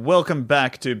 welcome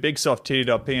back to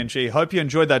BigSoftTitty.png. Hope you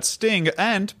enjoyed that sting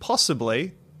and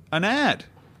possibly an ad.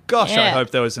 Gosh, I Yeah.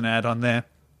 hope there was an ad on there.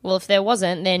 Well, if there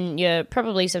wasn't, then you're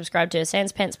probably subscribed to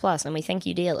Sans Pants Plus, and we thank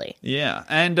you dearly. Yeah,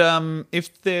 and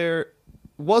if there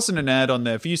wasn't an ad on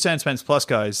there for you Sans Pants Plus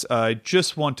guys, I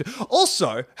just want to...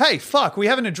 Also, hey, fuck, we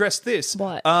haven't addressed this.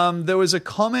 What? There was a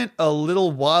comment a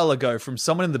little while ago from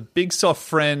someone in the Big Soft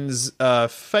Friends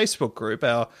Facebook group,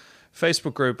 our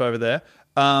Facebook group over there,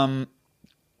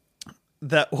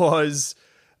 that was...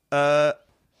 That's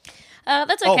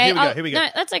Oh, okay. here we go. No,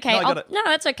 that's okay. No, I got it. No,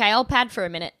 that's okay. I'll pad for a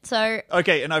minute. So,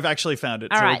 Okay, and I've actually found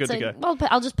it, all so right. we're good So, to go. well,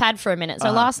 I'll just pad for a minute.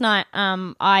 So last night,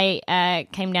 I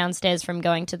came downstairs from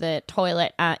going to the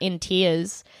toilet in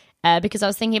tears because I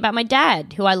was thinking about my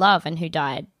dad, who I love and who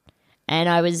died, and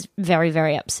I was very,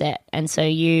 very upset. And so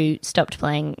you stopped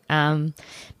playing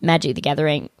Magic: The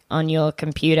Gathering on your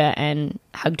computer and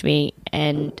hugged me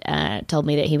and told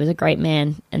me that he was a great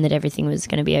man and that everything was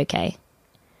going to be okay.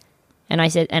 And I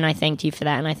said, and I thanked you for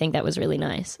that, and I think that was really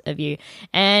nice of you.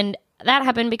 And that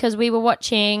happened because we were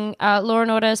watching Law and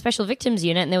Order Special Victims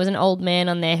Unit, and there was an old man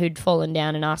on there who'd fallen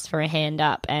down and asked for a hand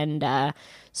up, and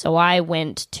so I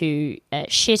went to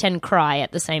shit and cry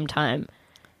at the same time.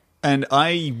 And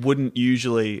I wouldn't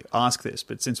usually ask this,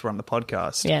 but since we're on the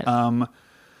podcast, Yeah.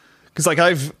 because like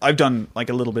I've done like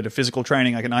a little bit of physical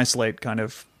training, I can isolate kind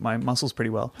of my muscles pretty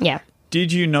well. Yeah.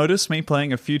 Did you notice me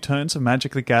playing a few turns of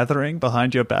Magic: The Gathering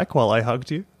behind your back while I hugged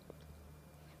you?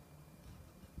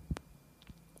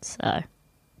 So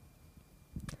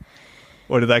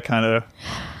Or did that kind of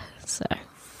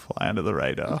fly under the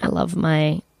radar? I love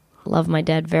my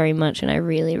dad very much, and I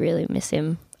really, really miss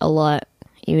him a lot.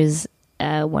 He was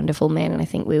a wonderful man, and I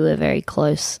think we were very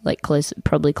close,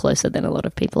 probably closer than a lot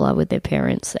of people are with their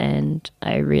parents, and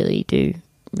I really do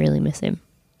really miss him.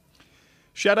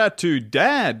 Shout out to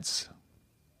dads.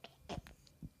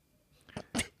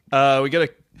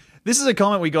 This is a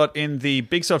comment we got in the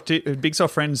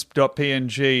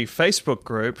BigSoftFriends.png Facebook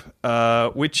group,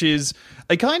 which is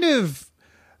a kind of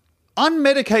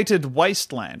unmedicated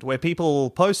wasteland where people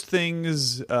post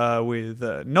things with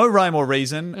no rhyme or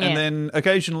reason, and then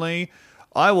occasionally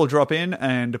I will drop in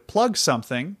and plug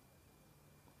something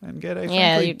and get a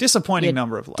frankly disappointing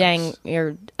number of likes. Dang,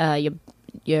 your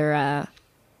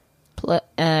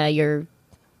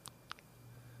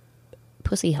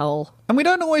pussy hole. And we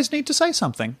don't always need to say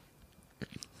something.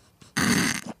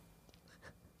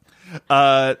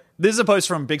 This is a post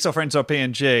from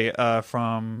BigSoftFriends.png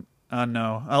from...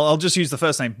 no, I'll just use the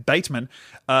first name, Bateman.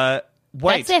 Wait.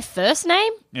 That's their first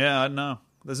name? Yeah, I know.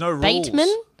 There's no rules.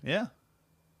 Bateman? Yeah.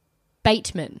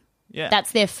 Bateman. Yeah.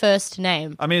 That's their first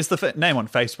name. I mean, it's the name on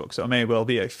Facebook, so it may well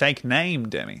be a fake name,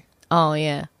 Demi. Oh,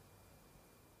 yeah.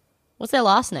 What's their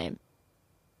last name?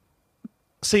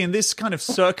 See, and this kind of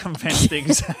circumvents the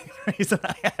exact reason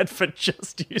I had for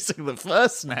just using the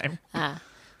first name.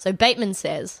 So Bateman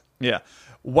says... Yeah.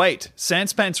 Wait,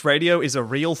 Sans Pants Radio is a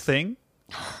real thing?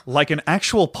 Like an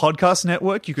actual podcast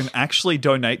network you can actually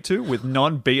donate to with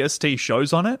non-BST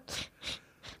shows on it?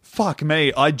 Fuck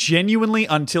me, I genuinely,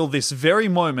 until this very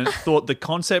moment, thought the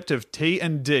concept of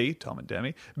T&D, Tom and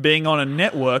Demi, being on a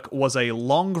network was a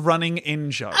long-running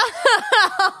in-joke.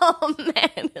 Oh,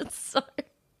 man, it's so...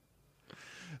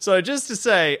 So just to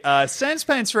say, Sans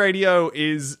Pants Radio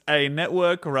is a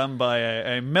network run by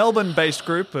a Melbourne-based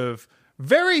group of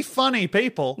very funny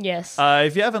people. Yes.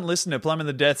 If you haven't listened to Plumbing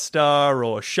the Death Star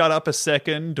or Shut Up a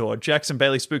Second or Jackson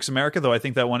Bailey Spooks America, though I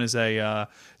think that one is a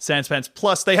Sans Pants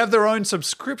Plus, they have their own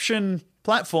subscription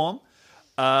platform.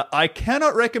 I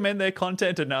cannot recommend their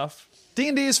content enough.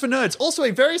 D&D is for Nerds, also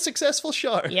a very successful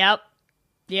show. Yep.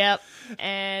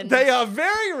 And they are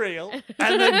very real,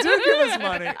 and they do give us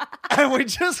money, and we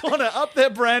just want to up their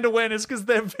brand awareness because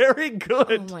they're very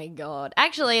good. Oh my god!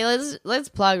 Actually, let's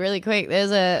plug really quick.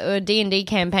 There's a D&D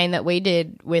campaign that we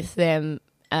did with them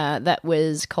that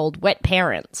was called Wet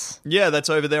Parents. Yeah, that's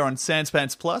over there on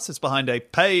Sanspants Plus. It's behind a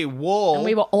paywall. And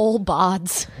we were all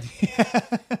bards.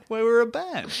 We were a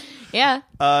band. Yeah.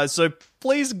 So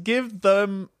please give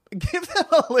them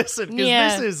a listen,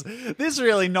 because this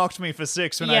really knocked me for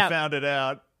six when I found it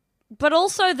out. But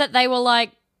also that they were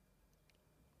like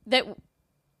that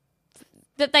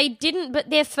they didn't. But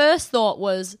their first thought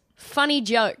was funny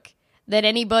joke that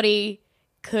anybody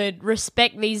could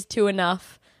respect these two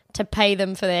enough to pay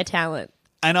them for their talent.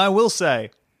 And I will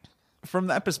say, from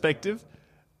that perspective,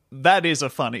 that is a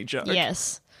funny joke.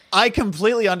 Yes, I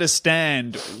completely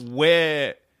understand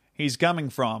where he's coming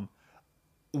from.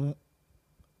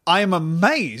 I am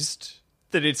amazed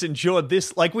that it's endured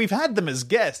this. Like, we've had them as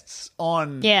guests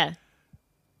on the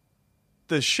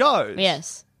shows.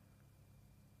 Yes.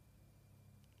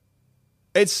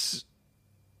 It's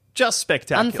just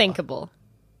spectacular. Unthinkable.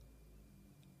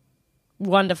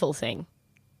 Wonderful thing.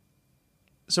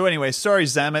 So anyway, sorry,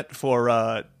 Zamet,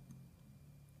 for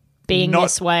being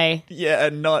this way. Yeah,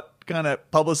 and not kind of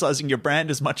publicizing your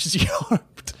brand as much as you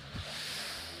hoped.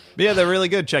 But yeah, they're really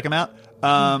good. Check them out.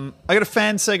 I got a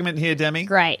fan segment here, Demi.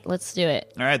 Great, let's do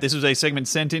it. All right, this was a segment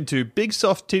sent in to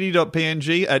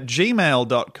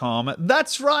bigsoft.png@gmail.com.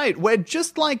 That's right, we're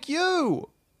just like you.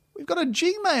 We've got a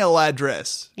Gmail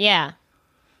address. Yeah.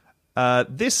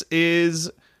 This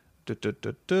is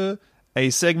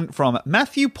a segment from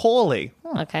Matthew Pawley.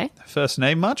 Okay. First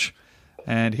name much.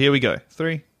 And here we go.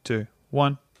 3, 2,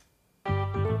 1.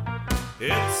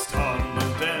 It's Tom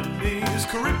and Demi's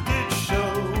Cryptid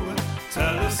Show.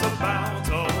 Tell us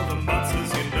about all the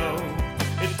monsters you know.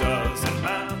 It doesn't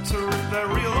matter if they're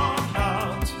real or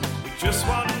not. We just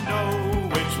want to know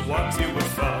which ones you would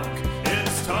fuck.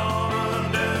 It's Tom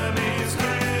and Demi's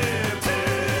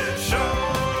Cryptid Show.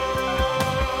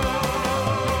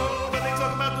 Where they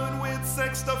talk about doing weird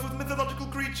sex stuff with mythological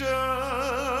creatures.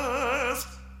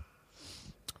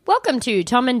 Welcome to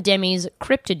Tom and Demi's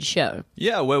Cryptid Show.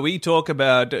 Yeah, where we talk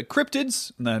about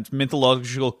cryptids, that's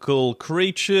mythological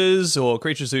creatures or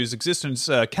creatures whose existence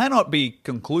cannot be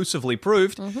conclusively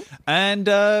proved, and,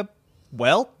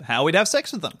 well, how we'd have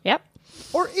sex with them. Yep.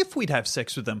 Or if we'd have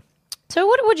sex with them. So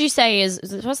what would you say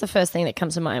what's the first thing that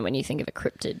comes to mind when you think of a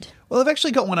cryptid? Well, I've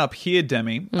actually got one up here,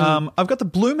 Demi. I've got the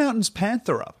Blue Mountains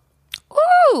Panther up.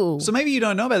 Ooh! So maybe you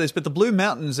don't know about this, but the Blue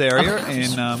Mountains area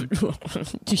in...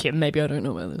 Yeah, maybe I don't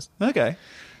know about this. Okay.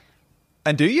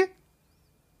 And do you?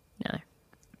 No.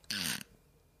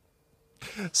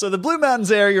 So the Blue Mountains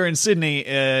area in Sydney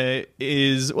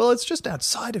is... Well, it's just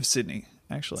outside of Sydney,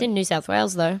 actually. It's in New South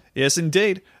Wales, though. Yes,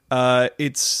 indeed.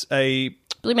 It's a...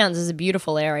 Blue Mountains is a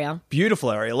beautiful area.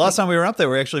 Beautiful area. Last time we were up there,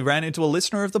 we actually ran into a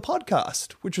listener of the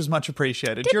podcast, which was much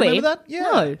appreciated. Did do you remember we? that? Yeah.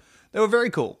 No. They were very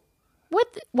cool.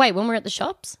 Wait, when we were at the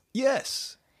shops?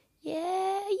 Yes.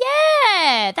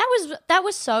 Yeah. That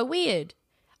was so weird.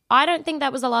 I don't think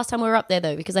that was the last time we were up there,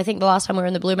 though, because I think the last time we were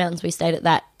in the Blue Mountains, we stayed at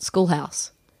that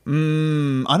schoolhouse.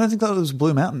 I don't think that was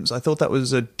Blue Mountains. I thought that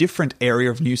was a different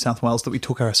area of New South Wales that we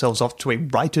took ourselves off to a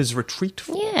writer's retreat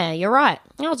for. Yeah, you're right.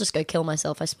 I'll just go kill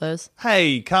myself, I suppose.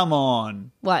 Hey, come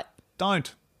on. What?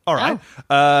 Don't. All right.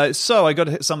 So I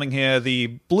got something here. The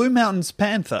Blue Mountains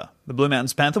Panther. The Blue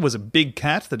Mountains Panther was a big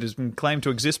cat that has been claimed to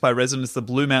exist by residents of the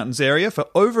Blue Mountains area for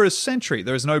over a century.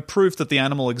 There is no proof that the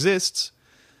animal exists.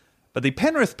 But the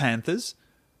Penrith Panthers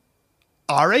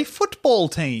are a football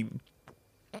team.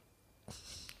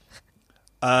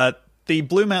 The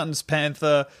Blue Mountains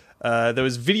Panther, there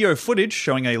was video footage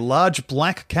showing a large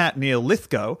black cat near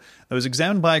Lithgow that was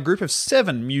examined by a group of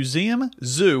 7 museum,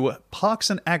 zoo, parks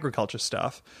and agriculture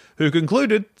staff who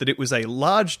concluded that it was a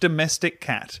large domestic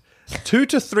cat, 2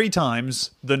 to 3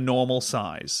 times the normal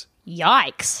size.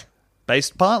 Yikes.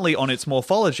 Based partly on its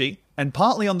morphology and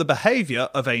partly on the behavior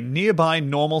of a nearby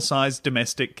normal-sized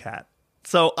domestic cat.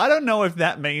 So I don't know if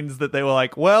that means that they were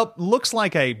like, well, looks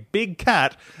like a big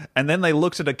cat, and then they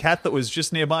looked at a cat that was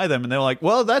just nearby them, and they were like,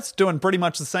 well, that's doing pretty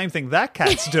much the same thing that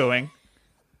cat's doing.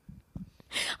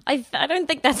 I don't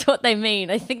think that's what they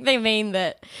mean. I think they mean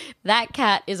that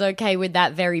cat is okay with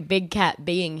that very big cat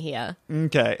being here.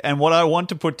 Okay, and what I want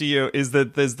to put to you is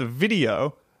that there's the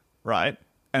video, right?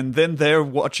 And then they're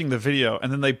watching the video,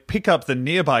 and then they pick up the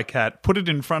nearby cat, put it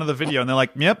in front of the video, and they're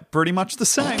like, yep, pretty much the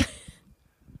same.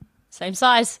 Same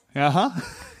size.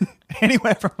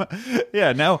 Anywhere from...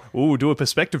 Yeah, now, do a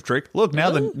perspective trick. Look,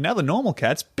 now the normal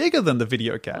cat's bigger than the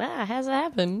video cat. Wow, how's that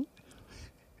happen?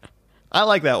 I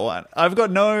like that one. I've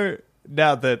got no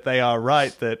doubt that they are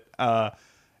right, that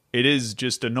it is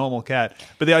just a normal cat.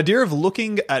 But the idea of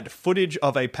looking at footage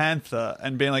of a panther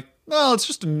and being like, well, it's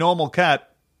just a normal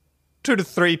cat, 2 to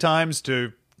 3 times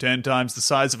to 10 times the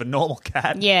size of a normal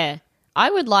cat. Yeah. I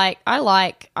would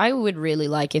really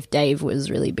like if Dave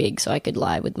was really big so I could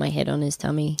lie with my head on his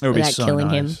tummy It would be without so killing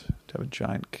him. nice to have a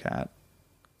giant cat.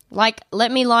 Like,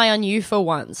 let me lie on you for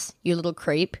once, you little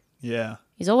creep. Yeah.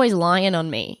 He's always lying on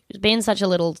me. He was being such a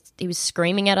little... He was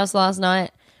screaming at us last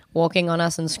night, walking on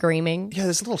us and screaming. Yeah,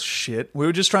 this little shit. We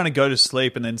were just trying to go to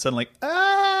sleep and then suddenly,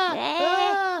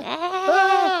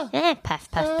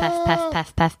 Paff, paff, paff, paff,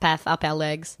 paff, paff, paff, up our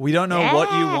legs. we don't know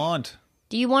what you want.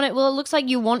 Do you want it? Well, it looks like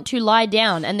you want to lie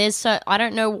down, and I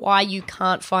don't know why you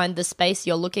can't find the space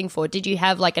you're looking for. Did you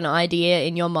have like an idea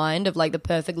in your mind of like the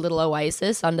perfect little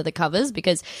oasis under the covers?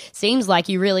 Because it seems like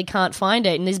you really can't find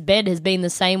it, and this bed has been the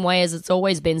same way as it's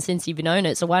always been since you've known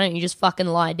it. So why don't you just fucking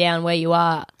lie down where you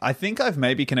are? I think I've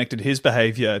maybe connected his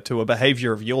behavior to a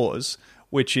behavior of yours,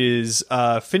 which is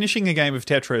finishing a game of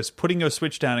Tetris, putting your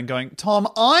Switch down and going, Tom,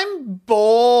 I'm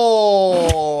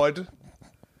bored.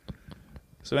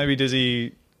 So maybe is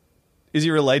he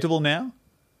relatable now?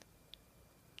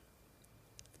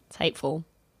 It's hateful.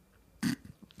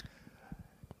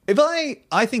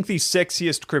 I think the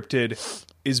sexiest cryptid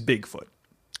is Bigfoot.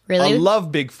 Really? I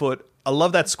love Bigfoot. I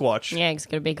love that squatch. Yeah, he's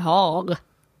got a big hog.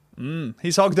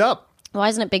 He's hogged up. Why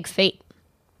isn't it big feet?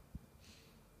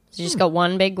 Has he just got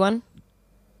one big one?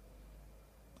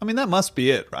 I mean, that must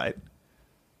be it, right?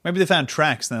 Maybe they found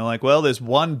tracks and they're like, well, there's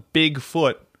one big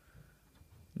foot.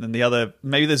 And then the other,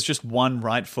 maybe there's just one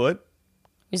right foot.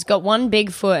 He's got one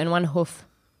big foot and one hoof.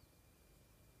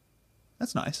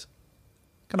 That's nice.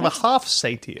 Kind of a half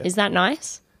satyr. Is that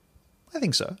nice? I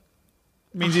think so.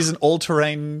 It means he's an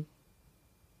all-terrain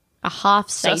A half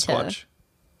satyr. Sasquatch.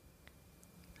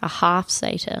 A half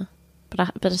satyr.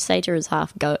 But a satyr is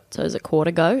half goat, so is it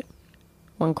quarter goat?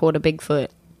 1/4 Bigfoot.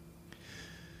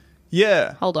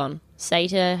 Yeah. Hold on.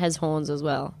 Satyr has horns as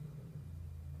well.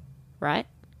 Right?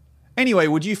 Anyway,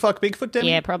 would you fuck Bigfoot, Demi?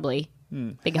 Yeah, probably.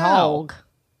 Big How? hog.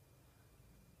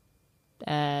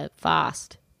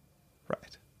 Fast.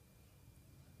 Right.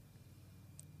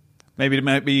 Maybe it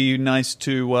might be nice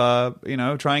to,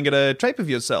 try and get a tape of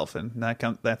yourself, and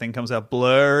that thing comes out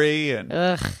blurry,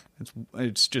 and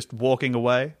it's just walking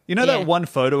away. You know that one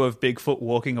photo of Bigfoot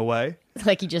walking away?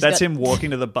 Like he just That's him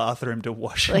walking to the bathroom to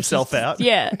wash himself out.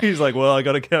 Yeah. He's like, well, I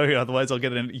got to go, otherwise I'll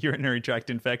get a urinary tract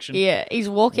infection. Yeah, he's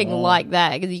walking like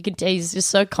that because you could tell he's just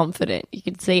so confident. You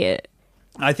could see it.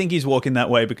 I think he's walking that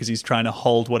way because he's trying to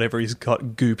hold whatever he's got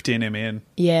gooped in him in.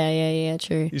 Yeah,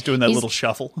 true. He's doing that little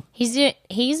shuffle. You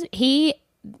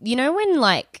know when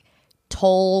like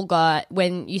tall guy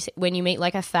when you meet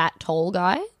like a fat tall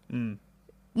guy,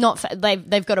 not fat,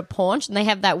 they've got a paunch and they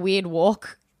have that weird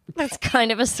walk. That's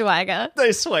kind of a swagger.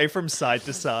 They sway from side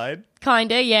to side.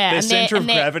 Kinda, yeah. Their center of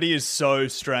gravity is so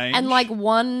strange. And like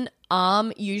one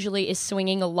arm usually is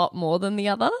swinging a lot more than the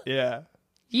other. Yeah.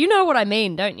 You know what I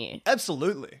mean, don't you?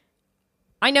 Absolutely.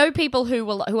 I know people who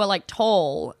are like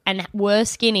tall and were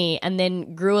skinny and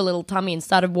then grew a little tummy and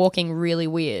started walking really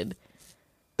weird.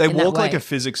 They walk like a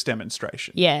physics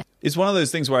demonstration. Yeah. It's one of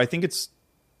those things where I think it's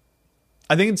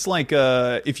like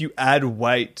if you add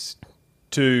weight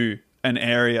to an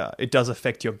area, it does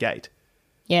affect your gait.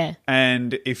 Yeah.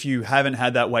 And if you haven't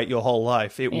had that weight your whole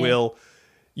life,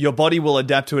 your body will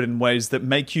adapt to it in ways that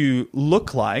make you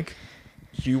look like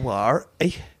you are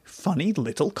a funny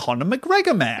little Conor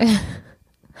McGregor man.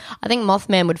 I think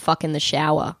Mothman would fuck in the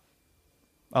shower.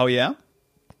 Oh, yeah?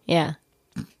 Yeah.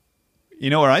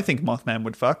 You know where I think Mothman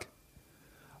would fuck?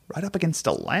 Right up against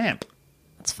a lamp.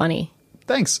 That's funny.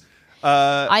 Thanks.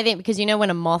 I think because you know when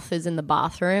a moth is in the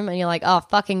bathroom and you're like, oh,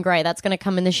 fucking great, that's going to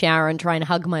come in the shower and try and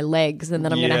hug my legs and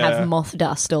then I'm going to have moth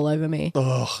dust all over me.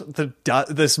 Ugh,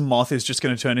 this moth is just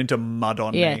going to turn into mud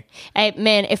on me. Hey,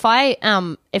 man, if I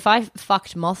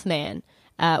fucked Mothman,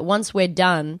 once we're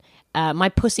done, my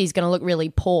pussy's going to look really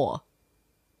poor.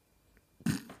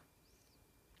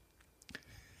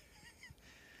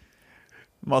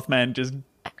 Mothman just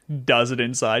does it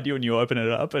inside you and you open it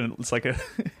up and it's like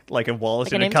a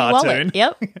wallet in a empty cartoon. Wallet.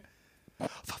 Yep.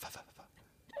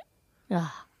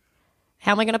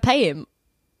 How am I going to pay him?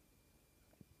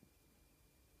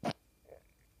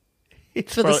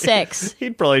 The sex.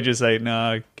 He'd probably just say,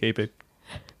 no, keep it.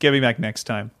 Get me back next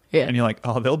time. Yeah. And you're like,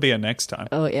 oh, there'll be a next time.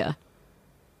 Oh, yeah.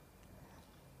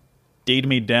 Deed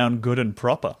me down good and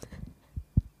proper.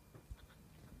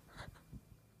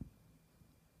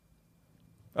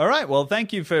 All right, well,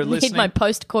 thank you for listening. Need my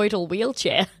post-coital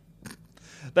wheelchair.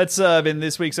 That's been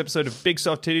this week's episode of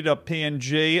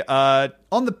BigSoftTitty.png.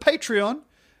 On the Patreon,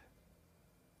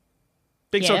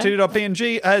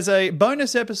 BigSoftTitty.png has a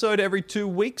bonus episode every 2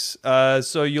 weeks,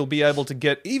 so you'll be able to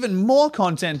get even more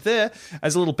content there.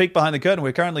 As a little peek behind the curtain,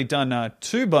 we've currently done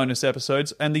 2 bonus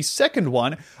episodes, and the second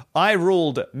one, I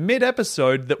ruled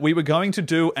mid-episode that we were going to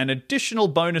do an additional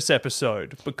bonus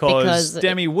episode because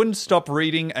Demi wouldn't stop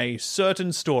reading a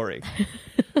certain story.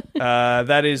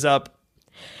 That is up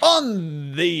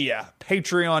on the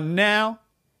Patreon now.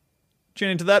 Tune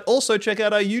into that. Also, check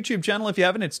out our YouTube channel if you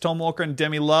haven't. It's Tom Walker and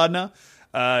Demi Lardner.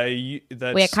 We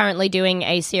are currently doing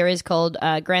a series called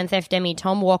Grand Theft Demi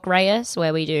Tom Walk Reyes,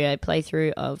 where we do a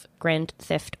playthrough of Grand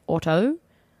Theft Auto.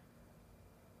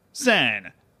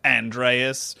 San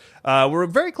Andreas. We're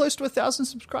very close to 1,000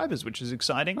 subscribers, which is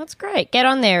exciting. That's great. Get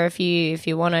on there if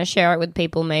you want to share it with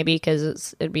people, maybe,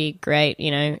 because it'd be great. You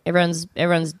know, everyone's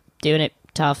doing it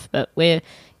tough, but we're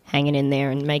hanging in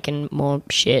there and making more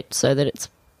shit so that it's,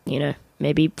 you know,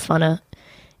 maybe funner.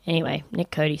 Anyway,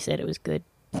 Nick Cody said it was good.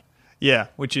 Yeah,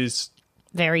 which is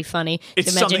very funny.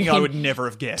 It's something I would never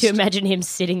have guessed. To imagine him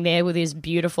sitting there with his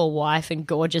beautiful wife and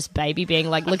gorgeous baby being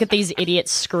like, look at these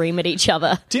idiots scream at each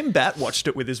other. Tim Batt watched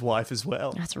it with his wife as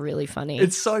well. That's really funny.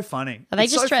 It's so funny.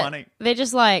 Funny. They're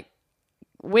just like,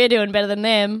 we're doing better than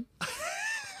them.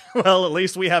 Well, at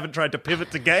least we haven't tried to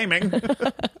pivot to gaming.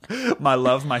 My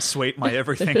love, my sweet, my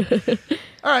everything.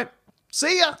 All right.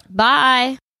 See ya.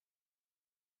 Bye.